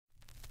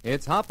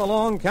It's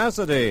Hopalong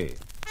Cassidy.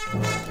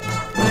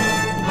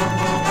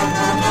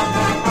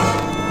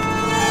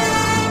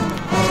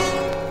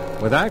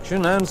 With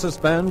action and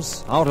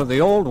suspense, out of the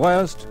Old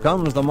West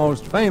comes the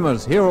most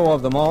famous hero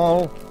of them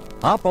all,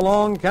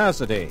 Hopalong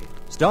Cassidy,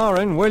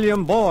 starring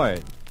William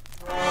Boyd.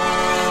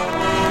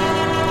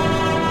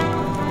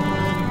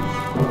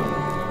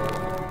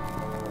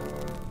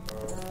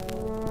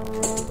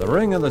 The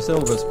ring of the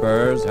Silver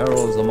Spurs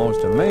heralds the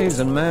most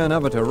amazing man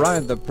ever to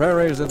ride the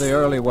prairies of the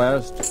early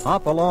West,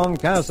 Hopalong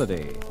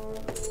Cassidy.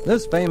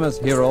 This famous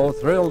hero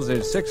thrills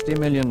his 60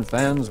 million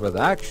fans with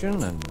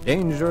action and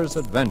dangerous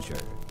adventure.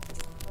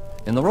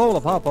 In the role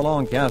of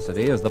Hopalong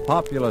Cassidy is the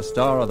popular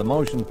star of the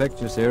motion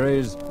picture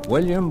series,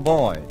 William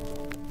Boyd.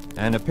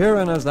 And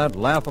appearing as that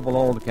laughable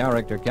old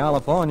character,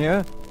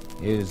 California,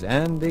 is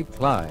Andy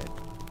Clyde.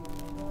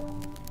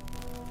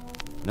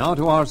 Now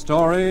to our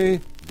story,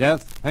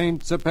 Death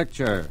Paints a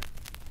Picture.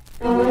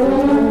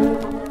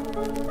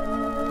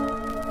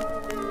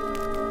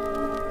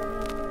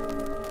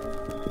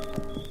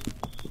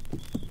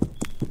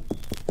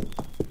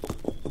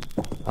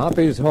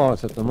 Hoppy's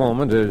horse at the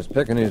moment is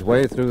picking his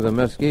way through the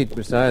mesquite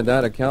beside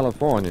that of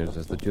California's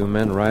as the two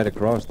men ride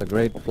across the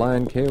great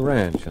Flying K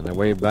Ranch on their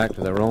way back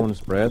to their own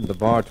spread, the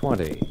Bar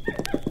 20.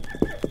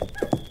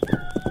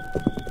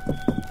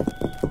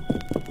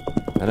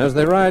 And as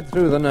they ride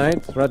through the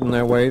night, threading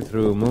their way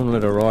through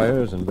moonlit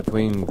arroyos and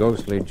between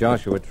ghostly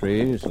Joshua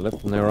trees,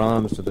 lifting their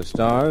arms to the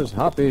stars,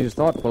 Hoppy's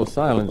thoughtful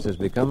silence is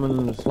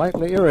becoming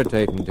slightly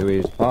irritating to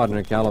his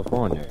partner,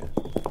 California.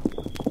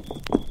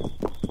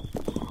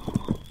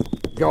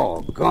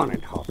 Doggone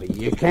it, Hoppy.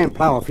 You can't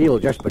plow a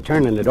field just by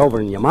turning it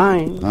over in your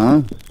mind.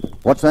 Huh?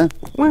 What's that?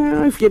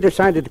 Well, if you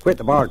decided to quit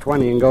the Bar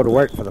 20 and go to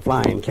work for the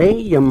Flying K,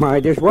 you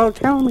might as well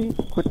tell me.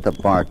 Quit the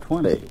Bar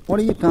 20? What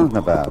are you talking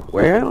about?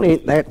 Well,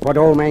 ain't that what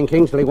old man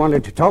Kingsley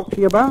wanted to talk to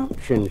you about?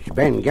 Since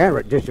Ben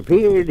Garrett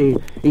disappeared,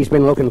 he's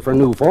been looking for a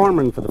new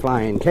foreman for the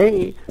Flying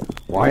K.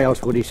 Why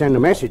else would he send a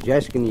message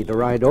asking you to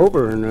ride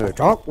over and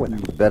talk with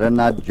him? Better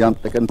not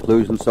jump to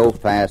conclusions so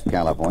fast,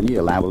 California.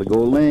 You're liable to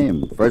go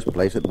lame. First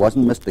place, it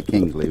wasn't Mr.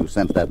 Kingsley who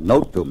sent that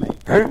note to me.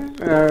 Huh?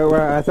 Well,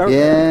 I thought...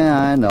 Yeah,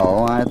 I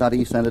know. I thought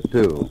he sent it,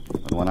 too.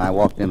 But when I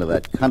walked into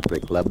that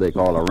country club they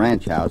call a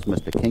ranch house,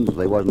 Mr.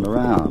 Kingsley wasn't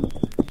around.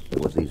 It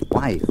was his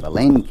wife,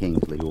 Elaine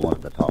Kingsley, who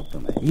wanted to talk to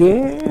me.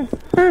 Yeah?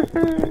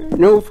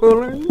 No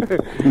fooling.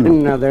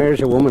 Now,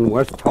 there's a woman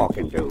worth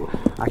talking to.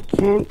 I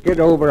can't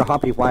get over,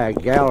 Hoppy, why a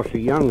gal so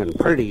young and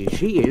pretty as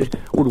she is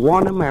would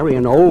want to marry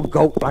an old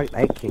goat like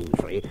that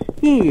Kingsley.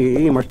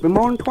 He must be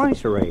more than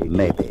twice her age.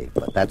 Maybe,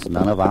 but that's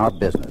none of our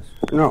business.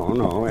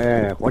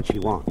 No. What she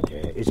want?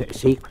 Is it a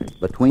secret?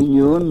 Between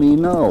you and me,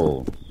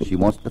 no. She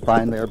wants to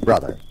find their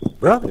brother.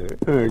 Brother?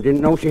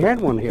 Didn't know she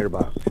had one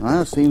hereabouts.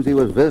 Well, seems he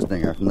was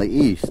visiting her from the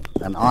east.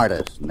 An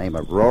artist named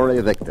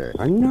Rory Victor.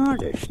 An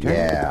artist, huh?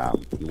 Yeah.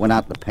 He went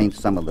out to paint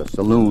some of the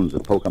saloons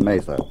at Poca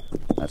Mesa.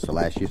 That's the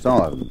last she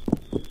saw of him.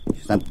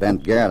 She sent Ben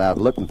Garrett out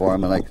looking for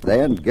him the next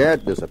day, and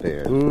Garrett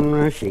disappeared.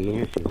 I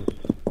see.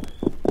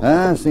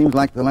 Seems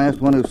like the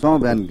last one who saw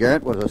Ben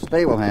Garrett was a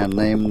stable hand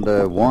named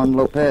Juan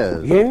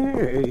Lopez.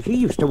 Yeah, he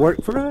used to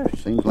work for us.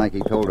 Seems like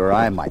he told her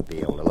I might be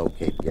able to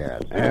locate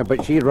Garrett.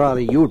 But she'd rather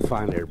you'd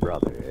find her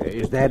brother.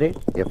 Is that it?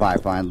 If I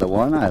find the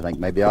one, I think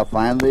maybe I'll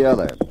find the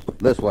other.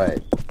 This way.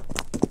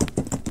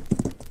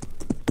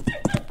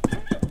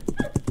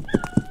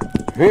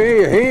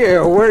 Hey,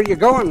 where are you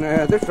going?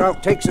 This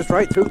route takes us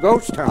right through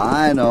Ghost Town.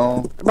 I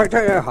know. But,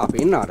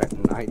 Hoppy, not at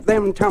night.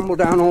 Them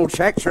tumble-down old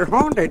shacks are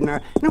haunted.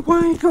 Now,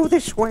 why go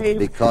this way?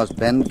 Because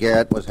Ben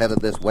Garrett was headed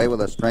this way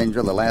with a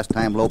stranger the last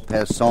time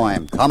Lopez saw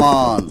him. Come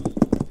on.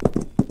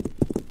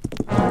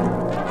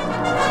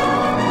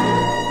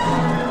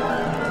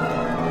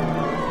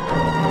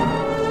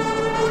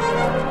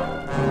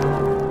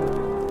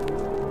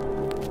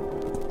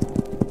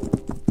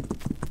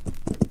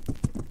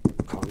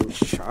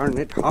 Darn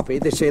it, Hoppy,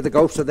 they say the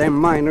ghosts of them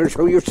miners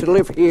who used to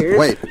live here...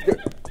 Wait.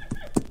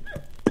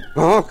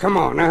 Oh, come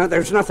on.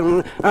 There's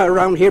nothing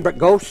around here but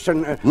ghosts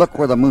and... Look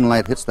where the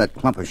moonlight hits that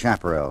clump of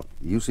chaparral.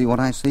 You see what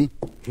I see?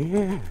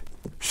 Yeah.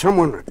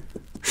 Someone's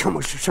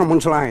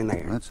lying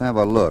there. Let's have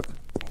a look.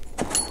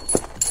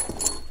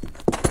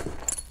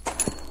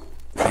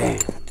 Ben.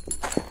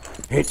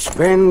 It's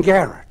Ben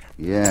Garrett.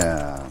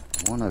 Yeah.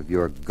 One of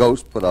your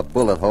ghosts put a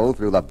bullet hole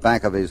through the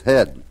back of his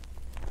head.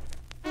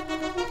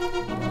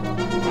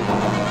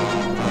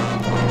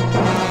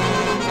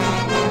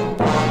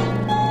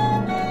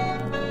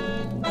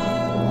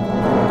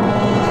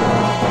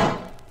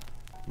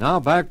 Now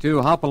back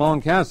to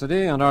Hopalong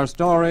Cassidy and our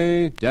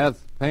story,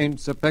 Death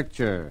Paints a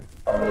Picture.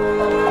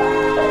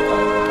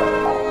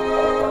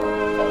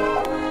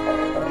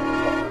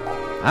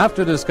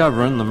 After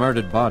discovering the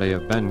murdered body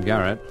of Ben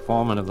Garrett,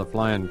 foreman of the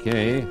Flying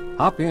K,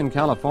 Hoppy and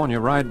California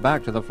ride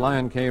back to the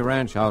Flying K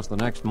ranch house the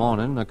next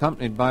morning,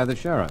 accompanied by the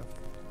sheriff.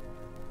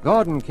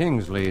 Gordon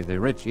Kingsley, the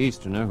rich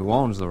Easterner who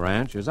owns the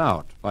ranch, is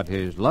out, but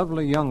his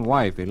lovely young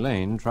wife,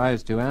 Elaine,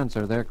 tries to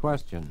answer their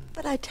question.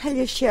 But I tell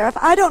you, Sheriff,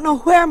 I don't know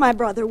where my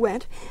brother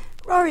went.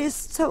 Rory is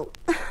so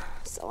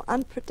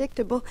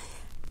unpredictable.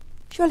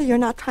 Surely you're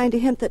not trying to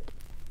hint that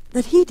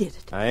he did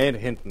it. I ain't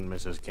hinting,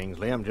 Mrs.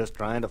 Kingsley. I'm just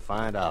trying to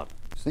find out.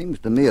 Seems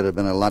to me it'd have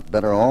been a lot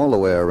better all the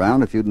way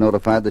around if you'd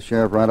notified the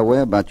sheriff right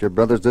away about your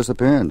brother's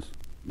disappearance.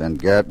 Then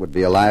Garrett would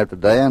be alive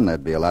today, and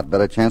there'd be a lot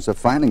better chance of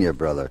finding your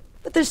brother.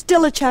 But there's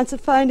still a chance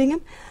of finding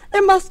him.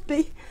 There must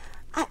be.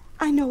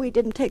 I know he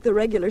didn't take the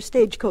regular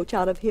stagecoach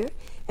out of here,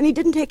 and he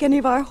didn't take any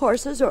of our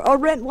horses or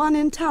rent one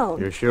in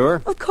town. You're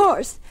sure? Of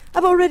course.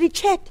 I've already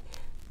checked.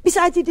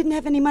 Besides, he didn't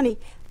have any money.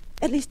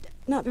 At least,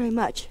 not very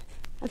much.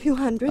 A few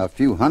hundred. A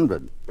few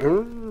hundred?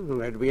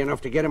 That'd be enough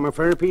to get him a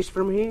fair piece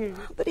from here.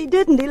 But he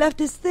didn't. He left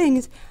his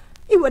things.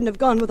 He wouldn't have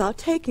gone without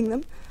taking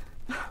them.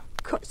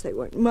 Of course, they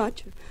weren't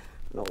much.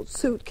 An old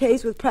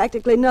suitcase with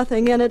practically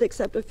nothing in it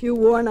except a few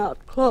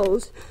worn-out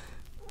clothes.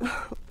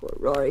 Poor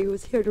Rory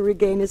was here to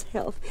regain his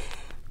health.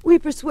 We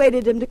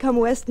persuaded him to come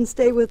west and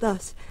stay with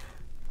us.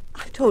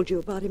 I told you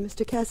about him,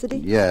 Mr. Cassidy.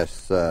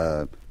 Yes,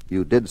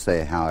 you did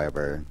say,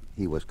 however,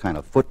 he was kind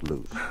of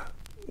footloose.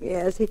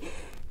 Yes,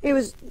 he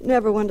was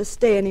never one to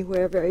stay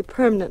anywhere very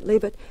permanently,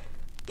 but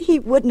he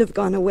wouldn't have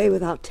gone away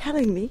without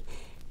telling me.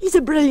 He's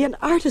a brilliant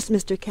artist,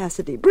 Mr.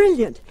 Cassidy,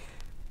 brilliant.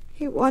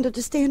 He wanted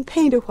to stay and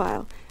paint a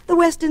while. The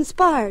West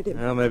inspired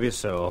him. Well, maybe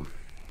so.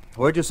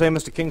 Where'd you say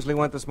Mr. Kingsley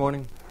went this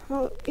morning?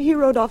 Oh, he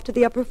rode off to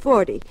the upper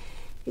 40.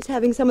 He's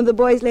having some of the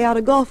boys lay out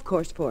a golf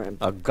course for him.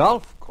 A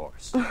golf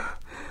course?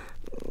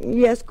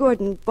 Yes,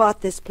 Gordon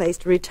bought this place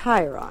to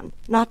retire on,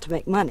 not to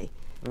make money.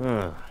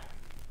 I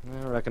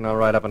reckon I'll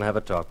ride up and have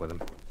a talk with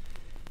him.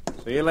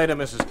 See you later,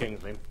 Mrs.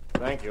 Kingsley.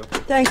 Thank you.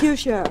 Thank you,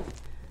 Sheriff.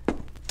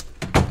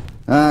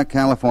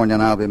 California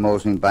and I'll be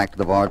moseying back to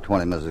the Bar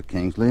 20, Mrs.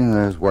 Kingsley.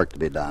 There's work to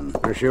be done.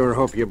 I sure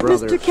hope your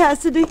brother... Mr.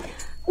 Cassidy,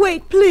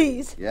 wait,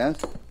 please.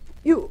 Yes?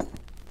 You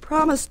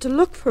promised to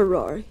look for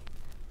Rory.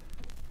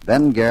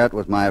 Ben Garrett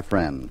was my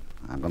friend.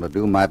 I'm going to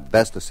do my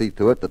best to see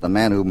to it that the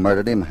man who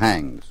murdered him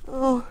hangs.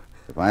 Oh.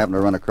 If I happen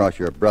to run across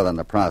your brother in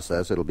the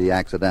process, it'll be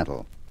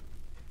accidental.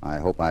 I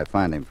hope I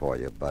find him for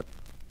you, but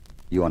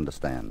you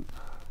understand.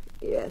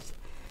 Yes.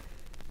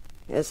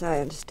 Yes, I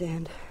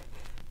understand.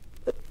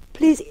 But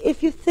please,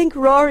 if you think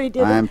Rory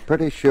did I'm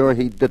pretty sure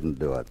he didn't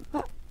do it.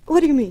 What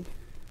do you mean?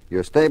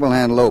 Your stable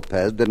hand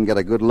Lopez didn't get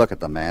a good look at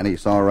the man he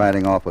saw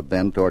riding off with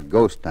Ben toward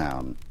Ghost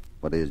Town.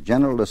 But his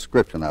general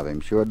description of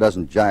him sure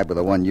doesn't jibe with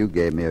the one you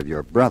gave me of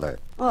your brother.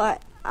 Oh,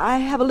 I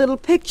have a little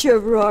picture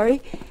of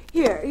Rory.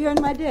 Here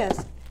in my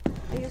desk.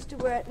 I used to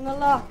wear it in the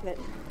locket.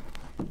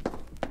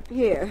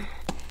 Here.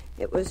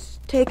 It was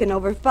taken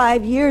over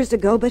 5 years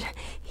ago, but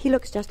he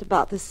looks just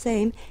about the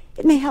same.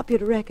 It may help you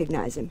to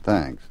recognize him.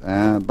 Thanks.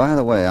 By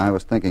the way, I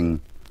was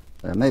thinking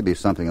there may be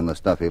something in the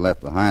stuff he left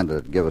behind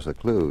that'd give us a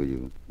clue.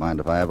 You mind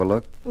if I have a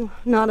look? Oh,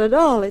 not at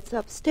all. It's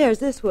upstairs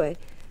this way.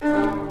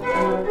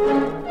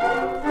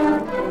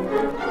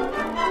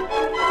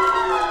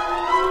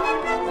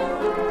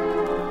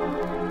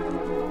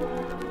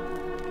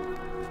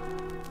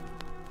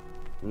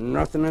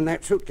 Nothing in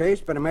that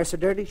suitcase but a mess of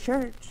dirty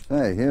shirts.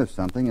 Say, here's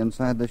something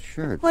inside this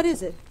shirt. What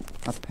is it?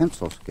 A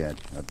pencil sketch.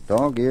 A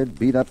dog-eared,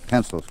 beat-up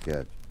pencil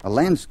sketch. A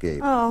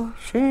landscape. Oh.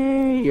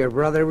 Say, your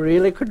brother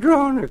really could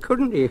draw on her,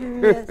 couldn't he?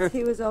 Yes,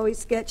 he was always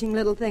sketching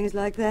little things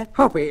like that.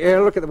 Hoppy,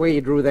 look at the way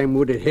you drew them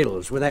wooded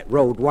hills with that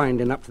road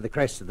winding up to the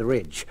crest of the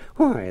ridge.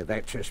 Why,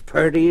 that's as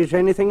pretty as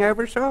anything I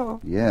ever saw.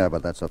 Yeah,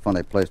 but that's a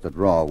funny place to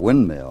draw a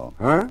windmill.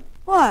 Huh?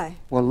 Why?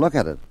 Well, look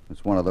at it.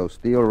 It's one of those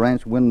steel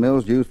ranch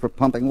windmills used for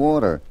pumping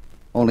water.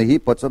 Only he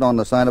puts it on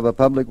the side of a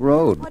public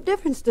road. What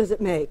difference does it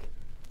make?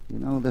 You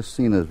know, this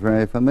scene is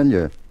very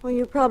familiar. Well,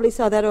 you probably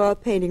saw that oil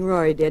painting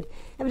Rory did.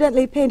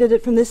 Evidently he painted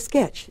it from this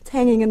sketch. It's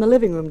hanging in the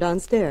living room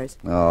downstairs.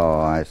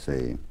 Oh, I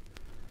see.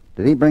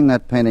 Did he bring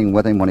that painting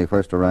with him when he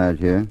first arrived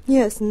here?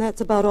 Yes, and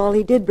that's about all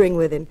he did bring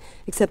with him,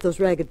 except those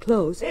ragged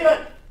clothes.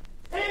 Stephen!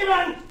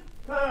 Stephen!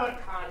 Oh,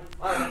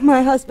 confound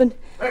My husband.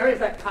 Where is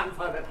that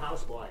confounded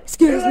houseboy?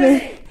 Excuse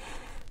me.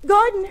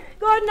 Gordon,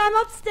 I'm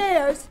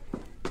upstairs.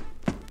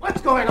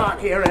 What's going on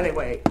here,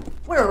 anyway?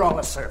 Where are all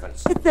the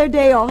servants? It's their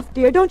day off,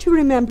 dear. Don't you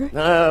remember?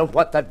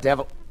 What the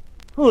devil?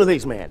 Who are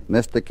these men?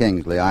 Mr.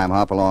 Kingsley, I am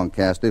Hopalong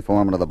Cassidy,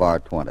 foreman of the Bar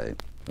 20.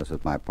 This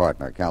is my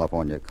partner,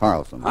 California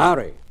Carlson.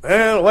 Howdy.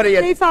 Well, what are you...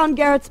 They found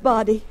Garrett's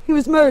body. He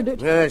was murdered.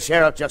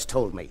 Sheriff just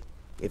told me.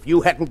 If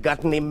you hadn't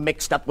gotten him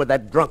mixed up with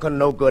that drunken,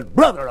 no-good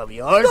brother of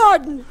yours...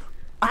 Gordon!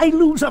 I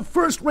lose a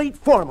first-rate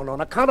foreman on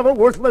account of a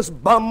worthless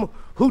bum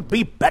who'd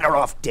be better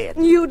off dead.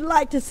 You'd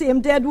like to see him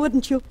dead,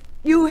 wouldn't you?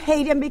 You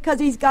hate him because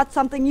he's got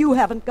something you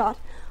haven't got.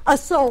 A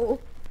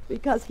soul.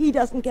 Because he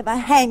doesn't give a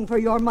hang for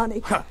your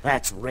money.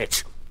 That's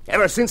rich.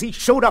 Ever since he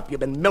showed up, you've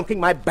been milking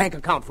my bank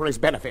account for his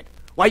benefit.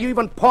 Why, you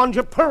even pawned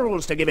your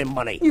pearls to give him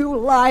money. You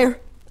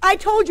liar. I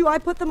told you I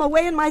put them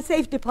away in my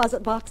safe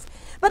deposit box.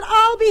 But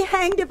I'll be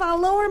hanged if I'll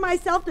lower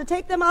myself to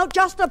take them out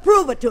just to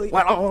prove it to you.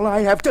 Well, all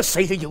I have to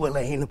say to you,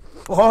 Elaine,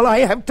 all I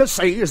have to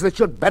say is that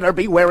you'd better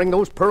be wearing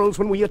those pearls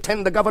when we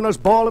attend the governor's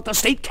ball at the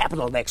state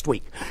capitol next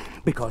week.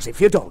 Because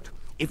if you don't,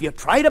 if you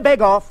try to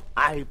beg off,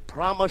 I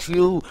promise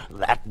you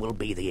that will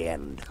be the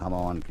end. Come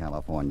on,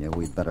 California.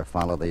 We'd better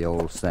follow the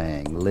old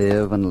saying,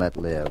 live and let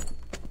live.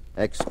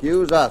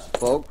 Excuse us,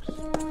 folks.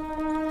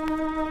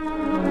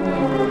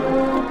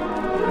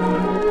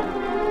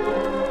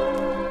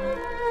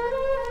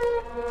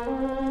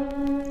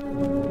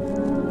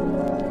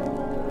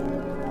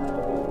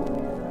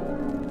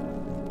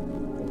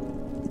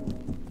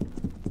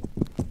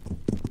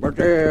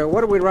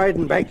 what are we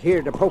riding back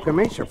here to Poca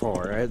Mesa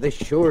for? This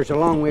sure's a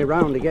long way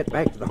round to get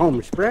back to the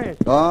home spread.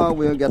 Oh,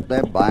 we'll get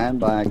there by and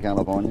by,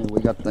 California.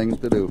 We got things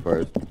to do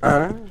first.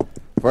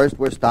 First,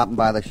 we're stopping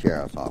by the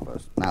sheriff's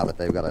office. Now that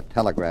they've got a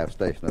telegraph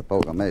station at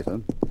Poca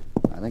Mesa,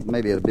 I think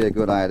maybe it'd be a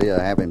good idea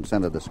to have him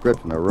send a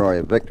description of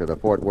Rory Victor to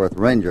Fort Worth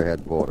Ranger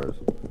headquarters.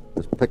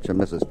 This picture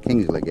Mrs.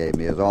 Kingsley gave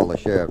me is all the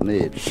sheriff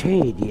needs.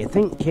 Say, do you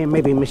think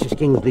maybe Mrs.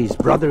 Kingsley's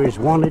brother is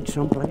wanted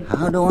someplace?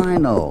 How do I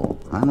know?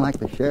 I'm like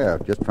the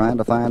sheriff, just trying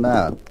to find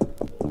out.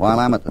 While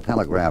I'm at the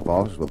telegraph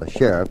office with the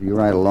sheriff, you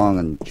ride along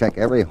and check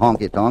every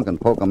honky-tonk in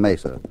Poca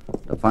Mesa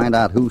to find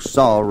out who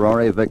saw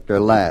Rory Victor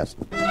last.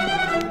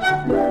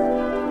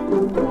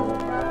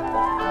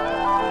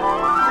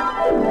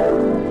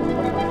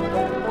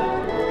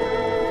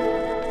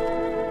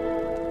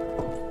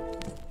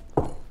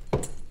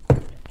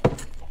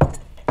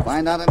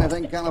 Find out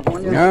anything,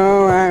 California?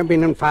 No, I've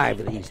been in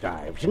 5 of these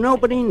dives.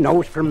 Nobody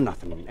knows from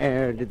nothing.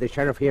 Did the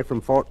sheriff hear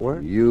from Fort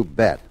Worth? You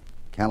bet.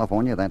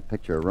 California, that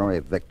picture of Rory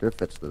Victor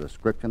fits the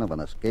description of an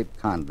escaped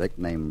convict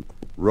named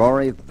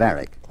Rory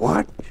Varick.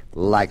 What?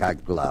 Like a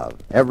glove.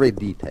 Every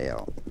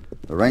detail.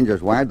 The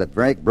Rangers wired that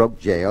Varick broke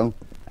jail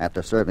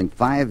after serving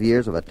 5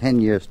 years of a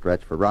 10-year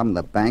stretch for robbing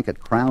the bank at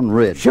Crown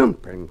Ridge.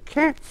 Jumping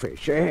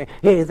catfish.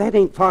 That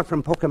ain't far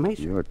from Poca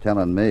Mesa. You're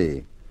telling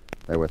me.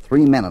 There were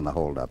 3 men in the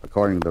holdup,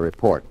 according to the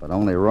report, but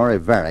only Rory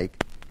Varick,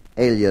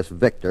 alias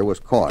Victor, was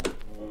caught.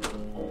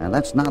 And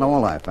that's not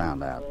all I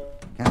found out.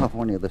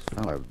 California, this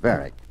feller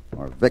Varick,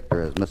 or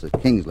Victor as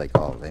Mrs. Kingsley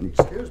calls him.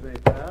 Excuse me,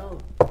 pal.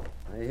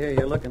 I hear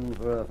you're looking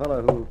for a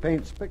fellow who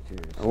paints pictures.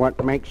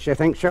 What makes you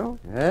think so?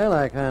 Well,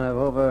 I kind of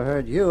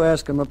overheard you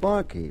asking the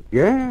barkeep.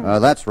 Yeah.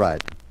 That's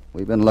right.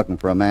 We've been looking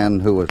for a man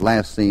who was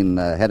last seen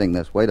heading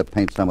this way to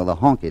paint some of the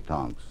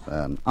honky-tonks,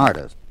 an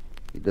artist.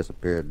 He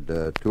disappeared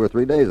 2 or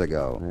 3 days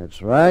ago.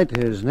 That's right.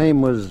 His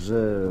name was...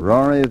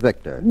 Rory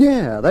Victor.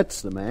 Yeah,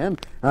 that's the man.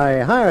 I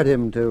hired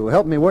him to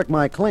help me work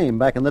my claim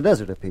back in the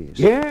desert a piece.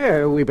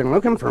 Yeah, we've been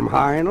looking for him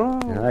high and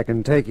low. I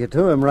can take you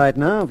to him right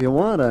now if you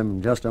want.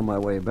 I'm just on my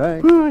way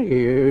back.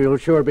 You'll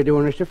sure be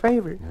doing us a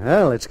favor.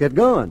 Well, let's get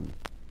going.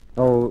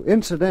 Oh,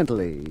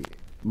 incidentally,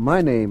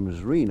 my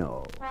name's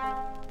Reno.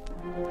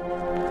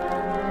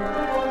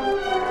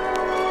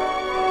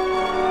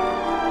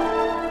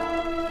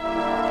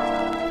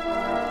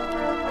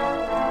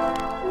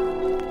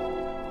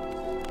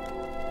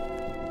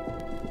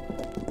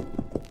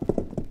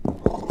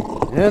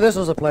 Yeah, this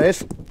is the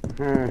place.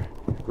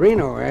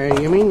 Reno,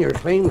 you mean your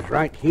claim's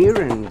right here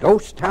in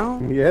Ghost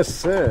Town? Yes,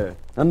 sir.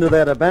 Under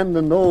that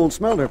abandoned old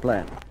smelter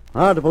plant.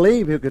 Hard to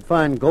believe you could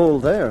find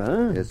gold there,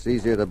 huh? It's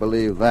easier to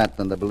believe that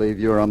than to believe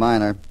you're a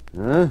miner.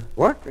 Huh?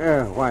 What?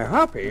 Why,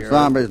 Hoppy...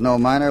 Sombre's no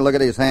miner. Look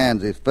at his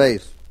hands, his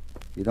face.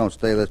 You don't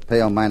stay this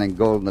pale mining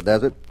gold in the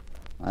desert.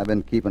 I've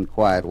been keeping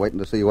quiet, waiting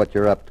to see what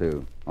you're up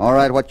to. All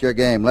right, what's your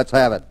game? Let's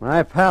have it.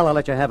 My pal, I'll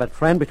let you have it,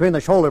 friend, between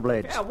the shoulder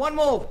blades. Yeah, one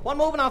move,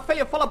 and I'll fill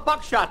you full of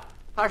buckshot.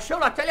 I'll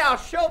shoot, I tell you, I'll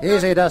shoot.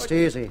 Easy, Dusty,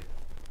 easy.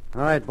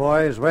 All right,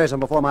 boys, raise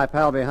them before my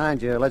pal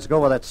behind you. Let's go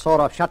with that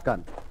sawed-off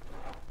shotgun.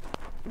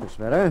 That's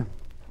better.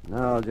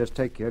 Now I'll just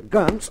take your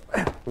guns.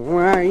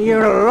 Why,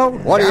 you're low.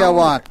 What do you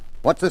want?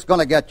 What's this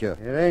going to get you?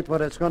 It ain't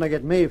what it's going to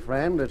get me,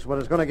 friend. It's what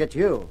it's going to get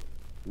you.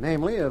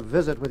 Namely, a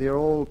visit with your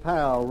old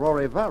pal,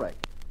 Rory Varick.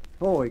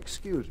 Oh,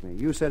 excuse me.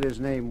 You said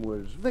his name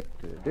was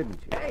Victor, didn't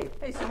you?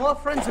 Hey, some more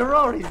friends of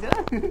Rory's,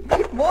 huh?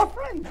 More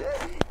friends,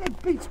 huh?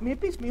 It beats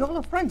me all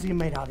the friends he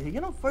made out here. You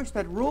know, first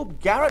that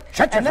Rube Garrett.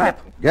 Shut your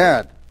trap.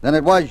 Garrett. Then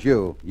it was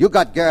you. You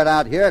got Garrett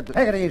out here.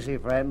 Take it easy,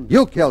 friend.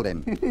 You killed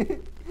him.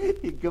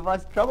 He'd give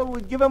us trouble,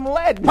 we'd give him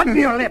lead. Button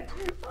your lip.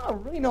 Oh,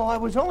 Reno, I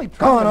was only Go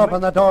trying and to...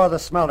 open the door of the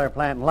smelter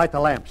plant and light the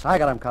lamps. I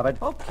got them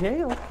covered.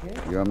 Okay.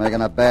 You're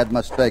making a bad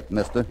mistake,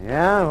 mister.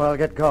 Yeah, well,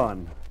 get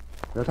going.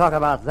 We'll talk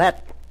about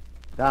that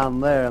down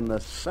there in the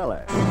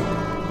cellar.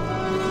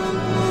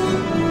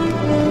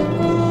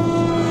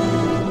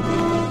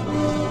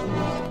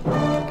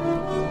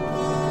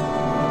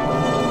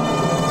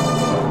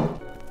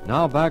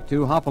 Now back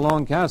to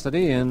Hopalong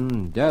Cassidy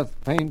in Death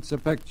Paints a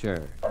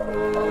Picture.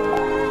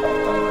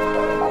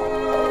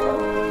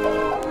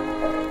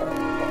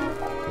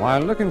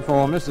 While looking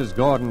for Mrs.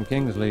 Gordon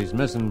Kingsley's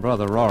missing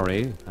brother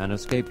Rory, an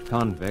escaped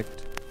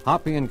convict,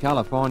 Hoppy in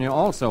California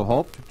also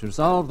hoped to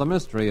solve the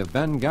mystery of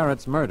Ben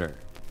Garrett's murder.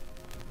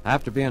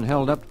 After being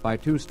held up by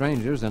 2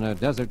 strangers in a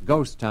desert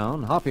ghost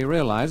town, Hoppy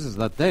realizes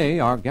that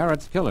they are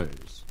Garrett's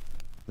killers.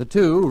 The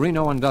 2,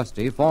 Reno and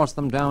Dusty, force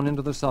them down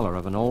into the cellar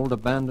of an old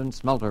abandoned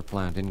smelter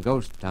plant in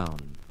Ghost Town.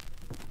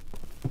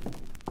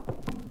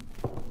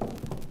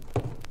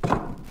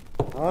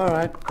 All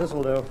right,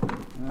 this'll do.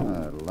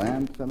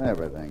 Lamps and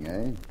everything,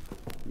 eh?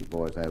 You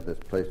boys have this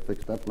place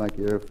fixed up like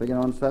you're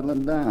figuring on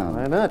settling down.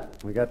 Why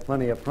not? We got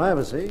plenty of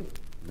privacy.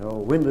 No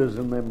windows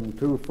in them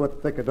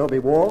 2-foot thick adobe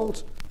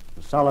walls.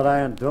 A solid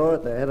iron door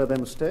at the head of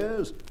them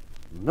stairs.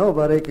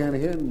 Nobody can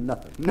hear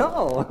nothing.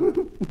 No.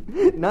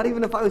 Not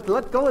even if I was to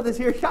let go of this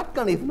here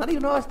shotgun, even. Not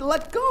even if I was to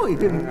let go,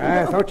 even.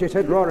 I thought you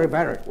said Rory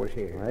Barrett was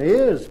here. He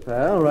is,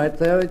 pal, right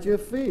there at your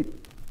feet.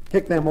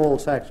 Kick them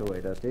old sacks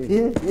away, Dusty.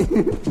 Yeah.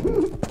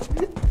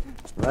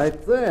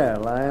 Right there,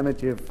 lying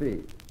at your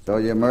feet. So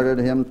you murdered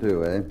him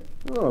too, eh?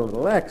 Oh, a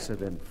little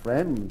accident,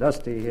 friend.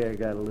 Dusty here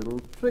got a little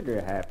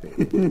trigger happy.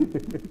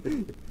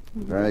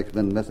 Varick's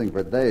been missing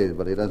for days,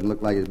 but he doesn't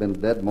look like he's been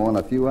dead more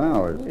than a few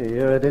hours. Hey,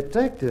 you're a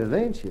detective,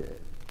 ain't you?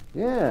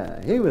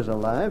 Yeah, he was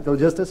alive till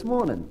just this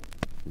morning.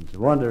 It's a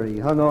wonder he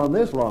hung on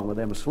this long with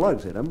them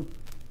slugs in him.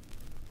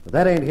 But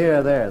that ain't here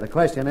or there. The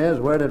question is,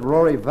 where did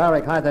Rory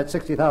Varick hide that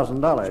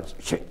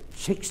 $60,000?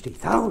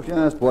 60,000?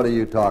 Just what are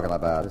you talking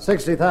about? The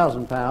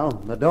 60,000, pal.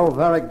 The dough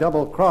Varick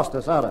double-crossed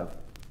us out of.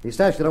 He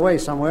stashed it away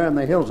somewhere in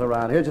the hills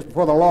around here just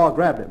before the law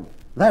grabbed him.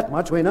 That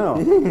much we know.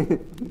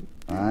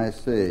 I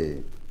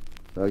see.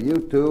 So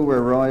you two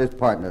were Roy's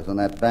partners in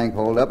that bank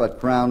hold-up at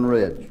Crown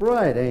Ridge.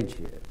 Right, ain't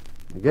you?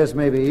 I guess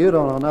maybe you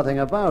don't know nothing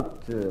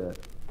about the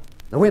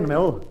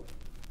windmill.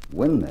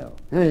 Windmill?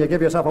 Yeah, you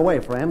give yourself away,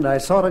 friend. I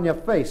saw it in your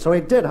face. So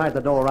he did hide the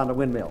dough around the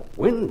windmill.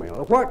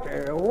 Windmill? What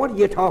are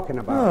you talking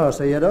about? Oh,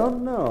 so you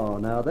don't know.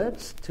 Now,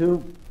 that's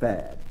too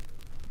bad.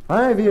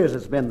 5 years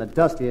it's been that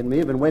Dusty and me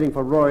have been waiting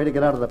for Rory to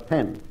get out of the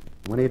pen.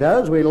 When he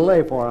does, we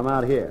lay for him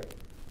out here.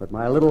 But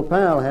my little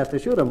pal has to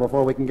shoot him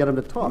before we can get him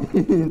to talk.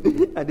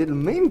 I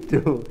didn't mean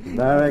to.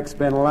 Varick's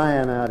been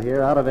lying out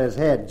here, out of his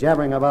head,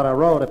 jabbering about a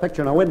road, a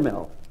picture, and a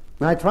windmill.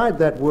 I tried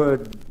that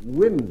word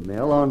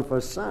windmill on for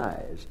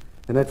size,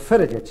 and it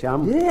fitted you,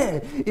 chum. Yeah,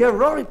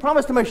 Rory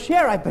promised him a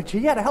share, I bet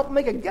you, to help him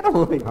make a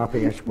getaway.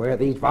 Poppy, I swear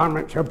these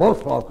varmints are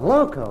both local.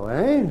 Loco,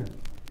 eh?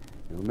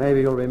 Well, maybe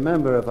you'll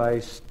remember if I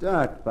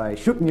start by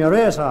shooting your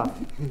ears off.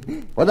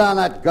 Put down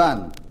that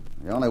gun.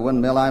 The only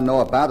windmill I know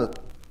about it.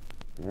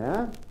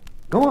 Yeah?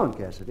 Go on,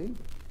 Cassidy.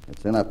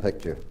 It's in a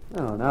picture.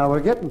 Oh, now we're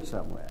getting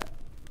somewhere.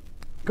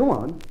 Go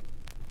on.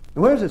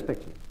 Where's this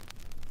picture?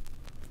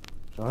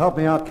 So help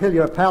me, I'll kill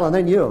your pal and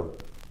then you.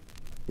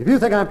 If you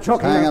think I'm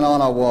choking... It's hanging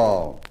on a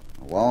wall.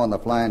 A wall in the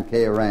Flying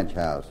K ranch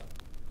house.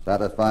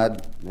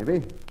 Satisfied?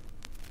 Maybe.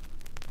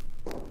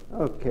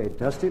 Okay,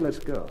 Dusty, let's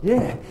go.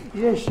 Yeah,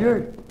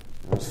 sure.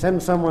 I'll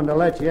send someone to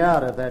let you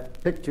out if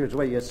that picture's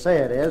where you say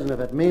it is and if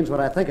it means what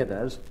I think it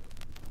does.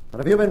 But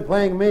if you've been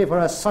playing me for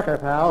a sucker,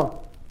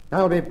 pal,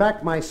 I'll be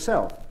back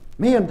myself.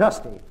 Me and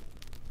Dusty.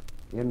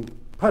 In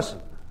person.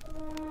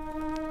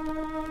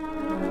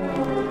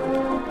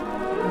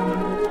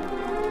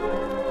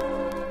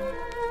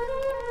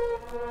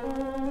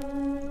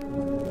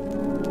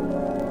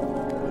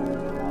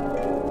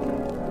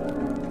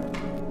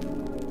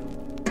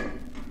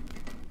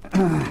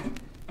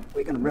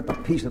 We can rip a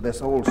piece of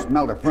this old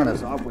smelter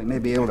furnace off. We may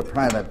be able to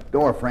pry that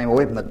door frame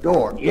away from the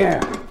door. Yeah.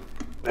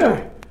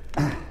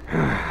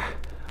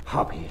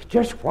 Hoppy,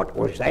 just what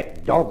was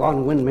that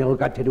doggone windmill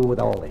got to do with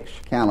all this?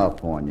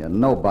 California.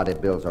 Nobody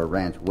builds a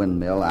ranch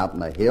windmill out in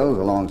the hills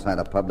alongside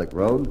a public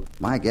road.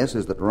 My guess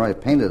is that Roy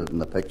painted it in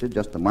the picture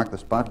just to mark the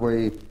spot where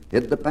he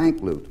hid the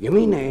bank loot. You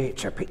mean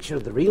it's a picture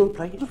of the real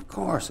place? Of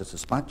course. It's a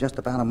spot just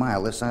about a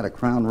mile this side of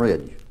Crown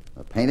Ridge.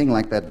 A painting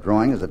like that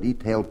drawing is a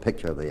detailed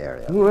picture of the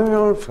area.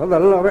 Well, for the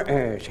love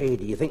of... say,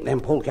 do you think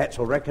them polecats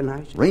will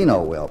recognize it?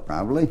 Reno will,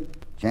 probably.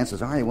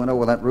 Chances are he went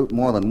over that route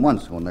more than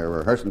once when they were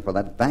rehearsing for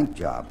that bank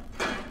job.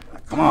 Now,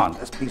 come on,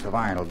 this piece of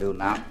iron will do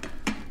now.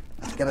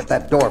 Let's get at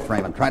that door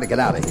frame and try to get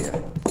out of here.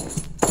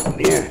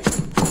 Yeah.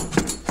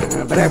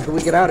 But after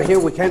we get out of here,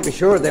 we can't be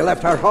sure they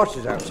left our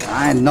horses outside.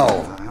 I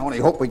know. I only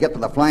hope we get to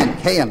the Flying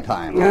K in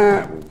time.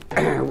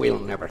 We'll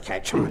never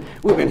catch them.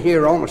 We've been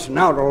here almost an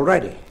hour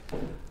already.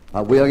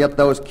 We'll get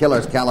those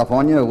killers,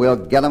 California. We'll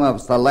get them if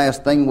it's the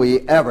last thing we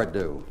ever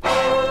do.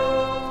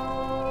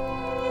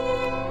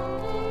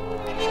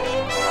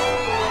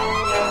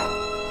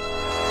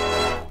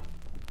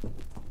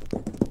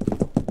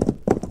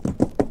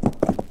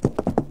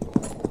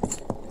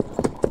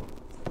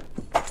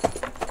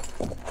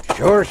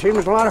 Sure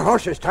seems a lot of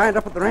horses tied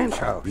up at the ranch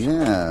house.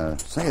 Yeah.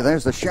 Say,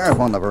 there's the sheriff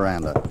on the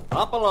veranda.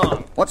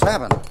 Hopalong. What's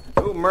happened?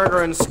 Two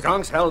murdering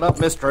skunks held up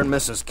Mr. and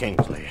Mrs.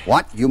 Kingsley.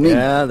 What? You mean...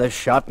 Yeah, they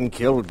shot and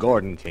killed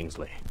Gordon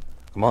Kingsley.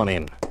 Come on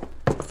in.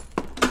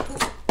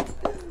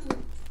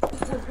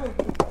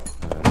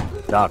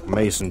 Doc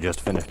Mason just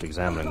finished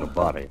examining the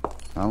body.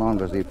 How long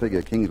does he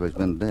figure Kingsley's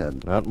been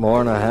dead? Not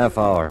more than a half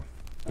hour.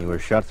 He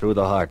was shot through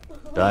the heart.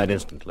 Died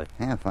instantly.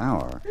 Half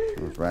hour?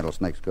 Those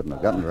rattlesnakes couldn't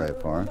have gotten very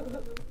far.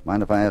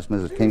 Mind if I ask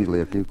Mrs.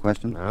 Kingsley a few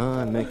questions? No,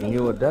 I'm making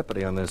you a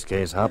deputy on this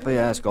case, Hoppy.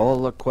 Ask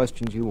all the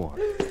questions you want.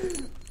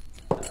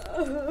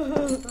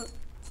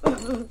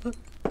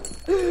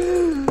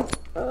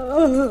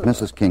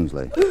 Mrs.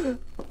 Kingsley.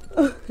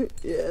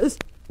 Yes.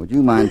 Would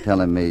you mind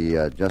telling me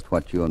just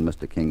what you and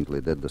Mr.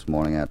 Kingsley did this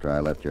morning after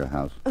I left your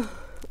house?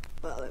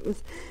 Well,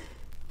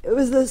 it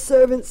was the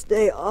servants'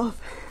 day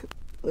off.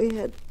 We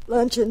had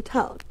lunch in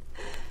town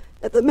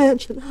at the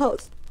mansion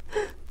house.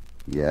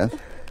 Yes?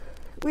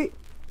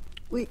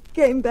 We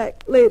came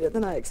back later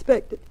than I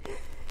expected.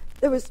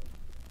 There was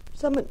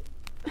someone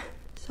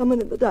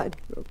in the dining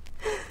room.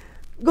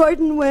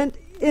 Gordon went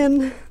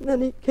in,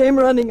 then he came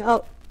running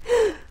out.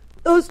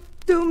 Those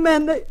two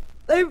men,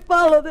 they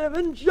followed him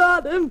and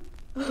shot him.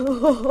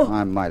 Oh.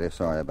 I'm mighty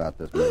sorry about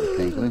this, Mrs.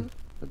 Kingsley.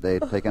 Did they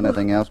take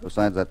anything else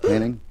besides that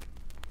painting?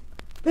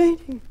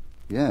 Painting?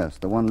 Yes,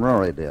 the one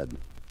Rory did.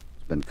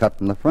 been cut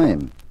from the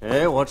frame.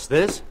 Hey, what's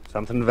this?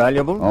 Something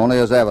valuable? Only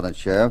as evidence,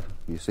 Sheriff.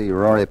 You see,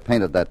 Rory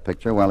painted that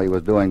picture while he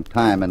was doing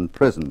time in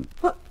prison.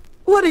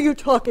 What are you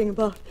talking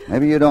about?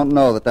 Maybe you don't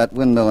know that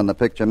window in the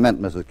picture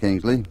meant Mrs.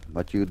 Kingsley,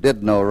 but you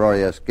did know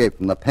Rory escaped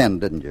from the pen,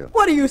 didn't you?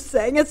 What are you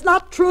saying? It's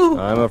not true.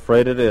 I'm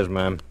afraid it is,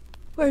 ma'am.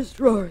 Where's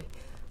Rory?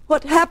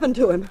 What happened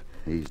to him?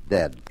 He's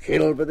dead.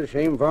 Killed by the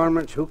same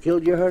varmints who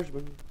killed your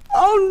husband.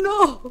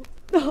 Oh,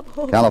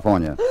 no.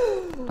 California.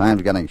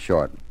 Time's getting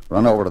short.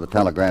 Run over to the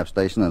telegraph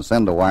station and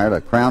send a wire to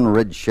Crown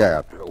Ridge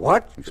Sheriff.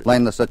 What?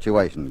 Explain the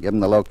situation. Give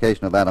him the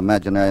location of that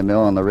imaginary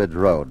mill on the Ridge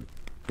Road.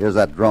 Here's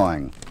that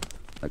drawing.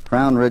 The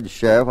Crown Ridge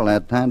Sheriff will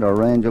have time to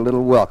arrange a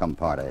little welcome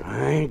party.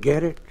 I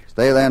get it.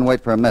 Stay there and wait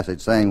for a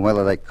message saying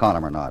whether they caught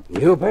him or not.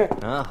 You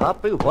bet.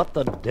 Hoppy, what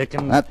the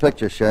dickens? That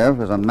picture,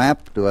 Sheriff, is a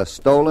map to a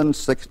stolen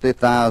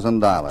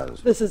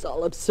 $60,000. This is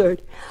all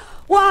absurd.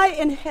 Why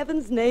in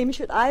heaven's name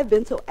should I have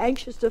been so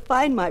anxious to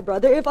find my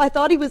brother if I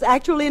thought he was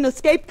actually an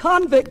escaped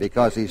convict?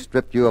 Because he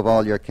stripped you of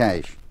all your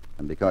cash,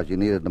 and because you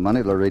needed the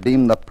money to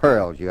redeem the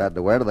pearls you had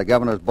to wear to the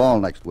governor's ball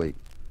next week.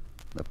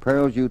 The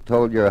pearls you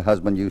told your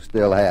husband you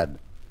still had.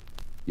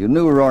 You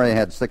knew Rory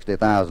had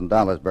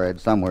 $60,000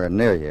 buried somewhere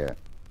near here.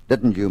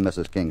 Didn't you,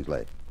 Mrs.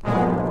 Kingsley?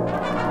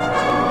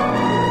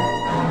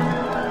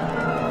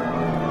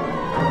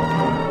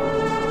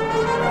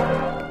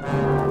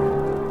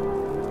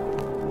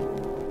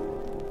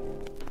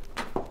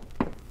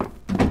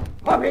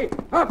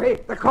 Hoppy,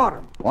 they caught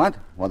him. What?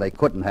 Well, they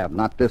couldn't have.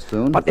 Not this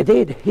soon. But they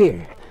did.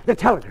 Here, the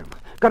telegram.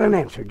 Got an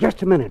answer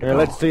just a minute ago. Here,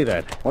 let's see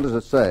that. What does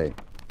it say?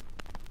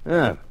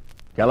 Yeah,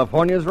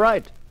 California's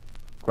right.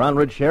 Crown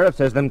Ridge Sheriff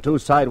says them two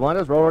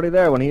sidewinders were already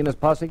there when he and his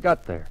posse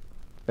got there.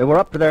 They were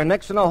up to their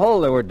necks in a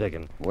hole they were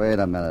digging. Wait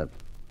a minute.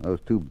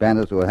 Those two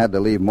bandits who had to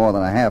leave more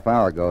than a half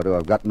hour ago to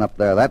have gotten up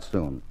there that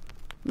soon.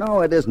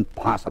 No, it isn't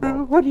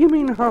possible. What do you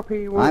mean,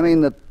 Hoppy? I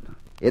mean that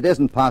it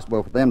isn't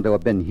possible for them to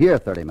have been here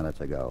 30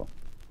 minutes ago.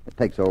 It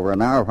takes over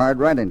an hour of hard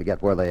riding to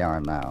get where they are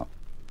now.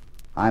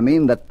 I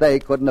mean that they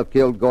couldn't have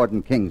killed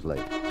Gordon Kingsley.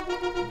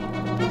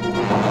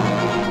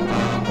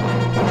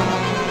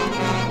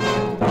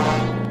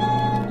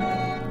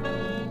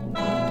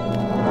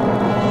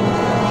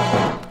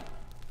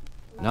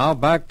 Now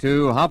back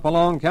to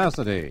Hopalong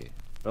Cassidy.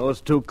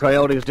 Those two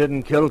coyotes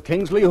didn't kill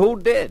Kingsley. Who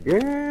did?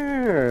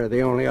 Yeah,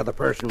 the only other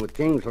person with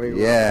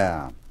Kingsley.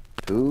 Yeah.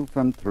 2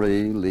 from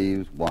 3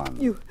 leaves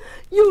 1.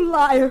 You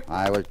liar.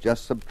 I was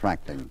just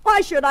subtracting.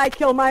 Why should I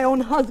kill my own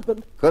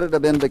husband? Could it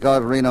have been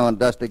because Reno and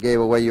Dusty gave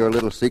away your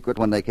little secret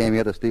when they came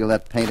here to steal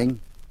that painting?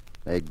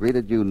 They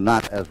greeted you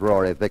not as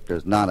Rory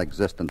Victor's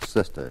non-existent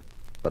sister,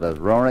 but as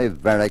Rory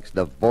Varick's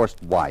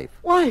divorced wife.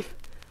 Wife?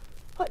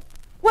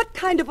 What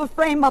kind of a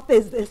frame-up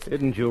is this?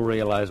 Didn't you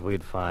realize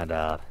we'd find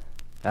out?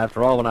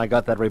 After all, when I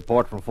got that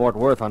report from Fort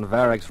Worth on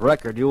Varick's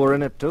record, you were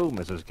in it too,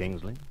 Mrs.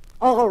 Kingsley.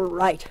 All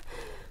right.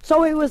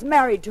 So he was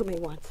married to me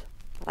once.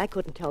 But I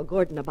couldn't tell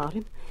Gordon about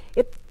him.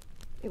 It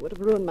would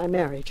have ruined my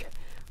marriage.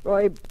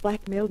 Roy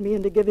blackmailed me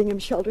into giving him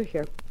shelter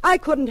here. I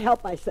couldn't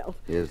help myself.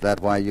 Is that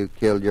why you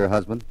killed your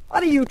husband?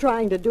 What are you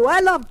trying to do?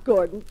 I loved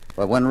Gordon.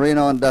 But when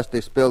Reno and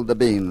Dusty spilled the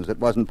beans, it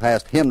wasn't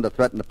past him to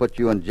threaten to put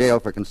you in jail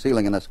for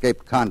concealing an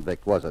escaped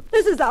convict, was it?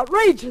 This is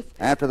outrageous.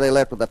 After they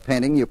left with the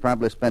painting, you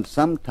probably spent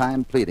some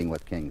time pleading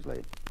with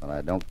Kingsley. But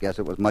I don't guess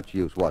it was much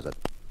use, was it?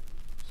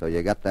 So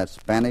you got that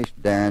Spanish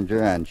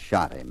Derringer and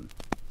shot him.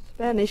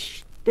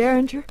 Spanish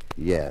Derringer?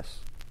 Yes.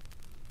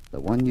 The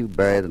one you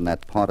buried in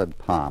that potted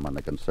palm in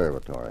the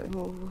conservatory.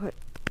 Oh,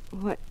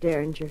 what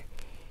Derringer?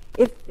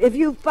 If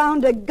you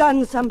found a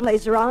gun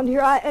someplace around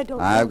here, I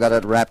don't... I've got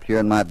it wrapped here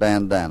in my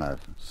bandana,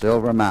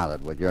 silver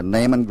mounted, with your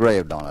name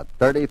engraved on it,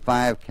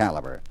 .35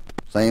 caliber,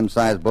 same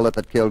size bullet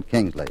that killed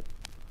Kingsley.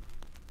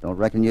 Don't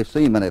reckon you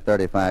see many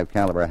 .35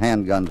 caliber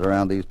handguns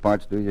around these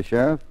parts, do you,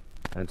 Sheriff?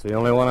 That's the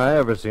only one I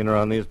ever seen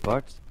around these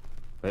parts.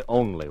 The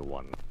only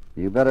one.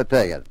 You better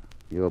take it.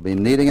 You'll be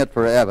needing it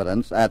for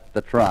evidence at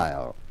the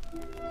trial.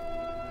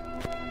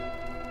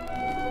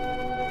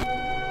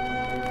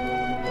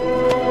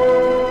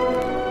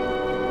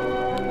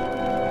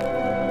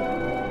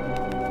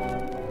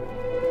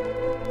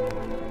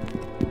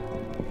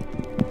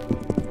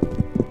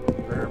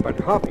 But,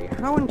 Hoppy,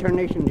 how in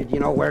tarnation did you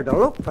know where to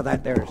look for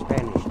that there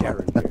Spanish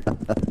Derringer?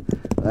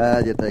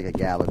 Well, you take a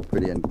gal as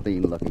pretty and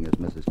clean looking as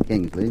Mrs.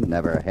 Kingsley,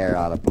 never a hair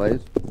out of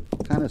place.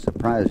 Kind of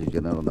surprises you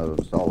to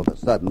notice all of a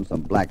sudden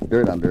some black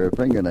dirt under her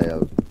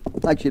fingernails.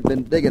 Like she'd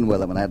been digging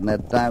with them and hadn't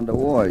had time to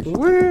wash.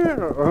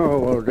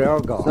 Well,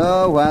 doggone.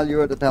 So, while you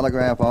were at the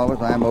telegraph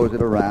office, I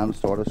moseyed around,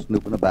 sort of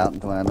snooping about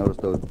until I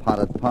noticed those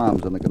potted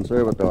palms in the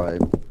conservatory.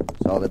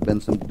 Saw there'd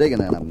been some digging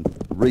in them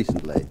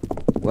recently.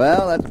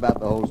 Well, that's about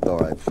the whole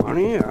story.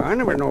 Funny, I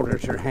never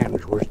noticed her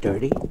hands was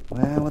dirty.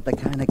 Well, with the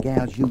kind of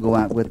gals you go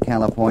out with,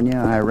 California,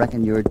 I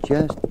reckon you're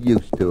just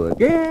used to it.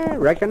 Yeah,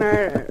 reckon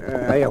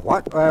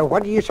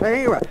what do you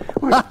say?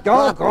 Well,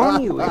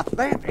 doggone you, if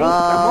that ain't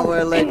Oh, the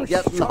we're late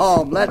getting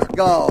home. Let's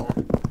go.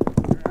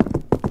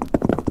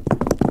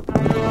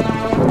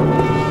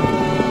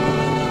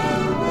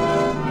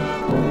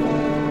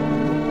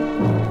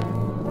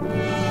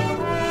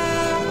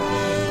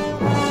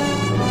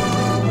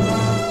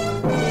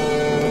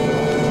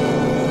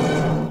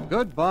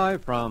 goodbye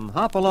from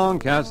Hopalong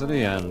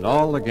Cassidy and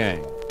all the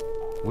gang.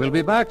 We'll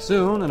be back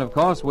soon, and of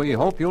course we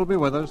hope you'll be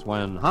with us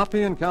when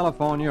Hoppy and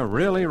California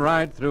really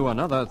ride through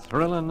another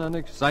thrilling and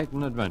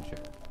exciting adventure.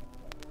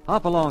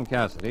 Hopalong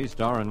Cassidy,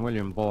 starring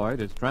William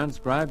Boyd, is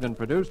transcribed and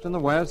produced in the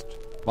West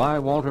by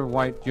Walter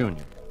White,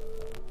 Jr.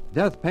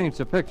 Death Paints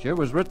a Picture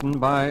was written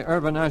by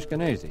Irvin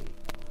Ashkenazi.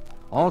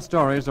 All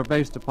stories are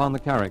based upon the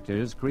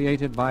characters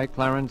created by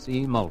Clarence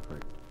E.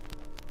 Mulford.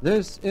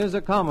 This is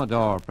a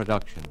Commodore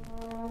production.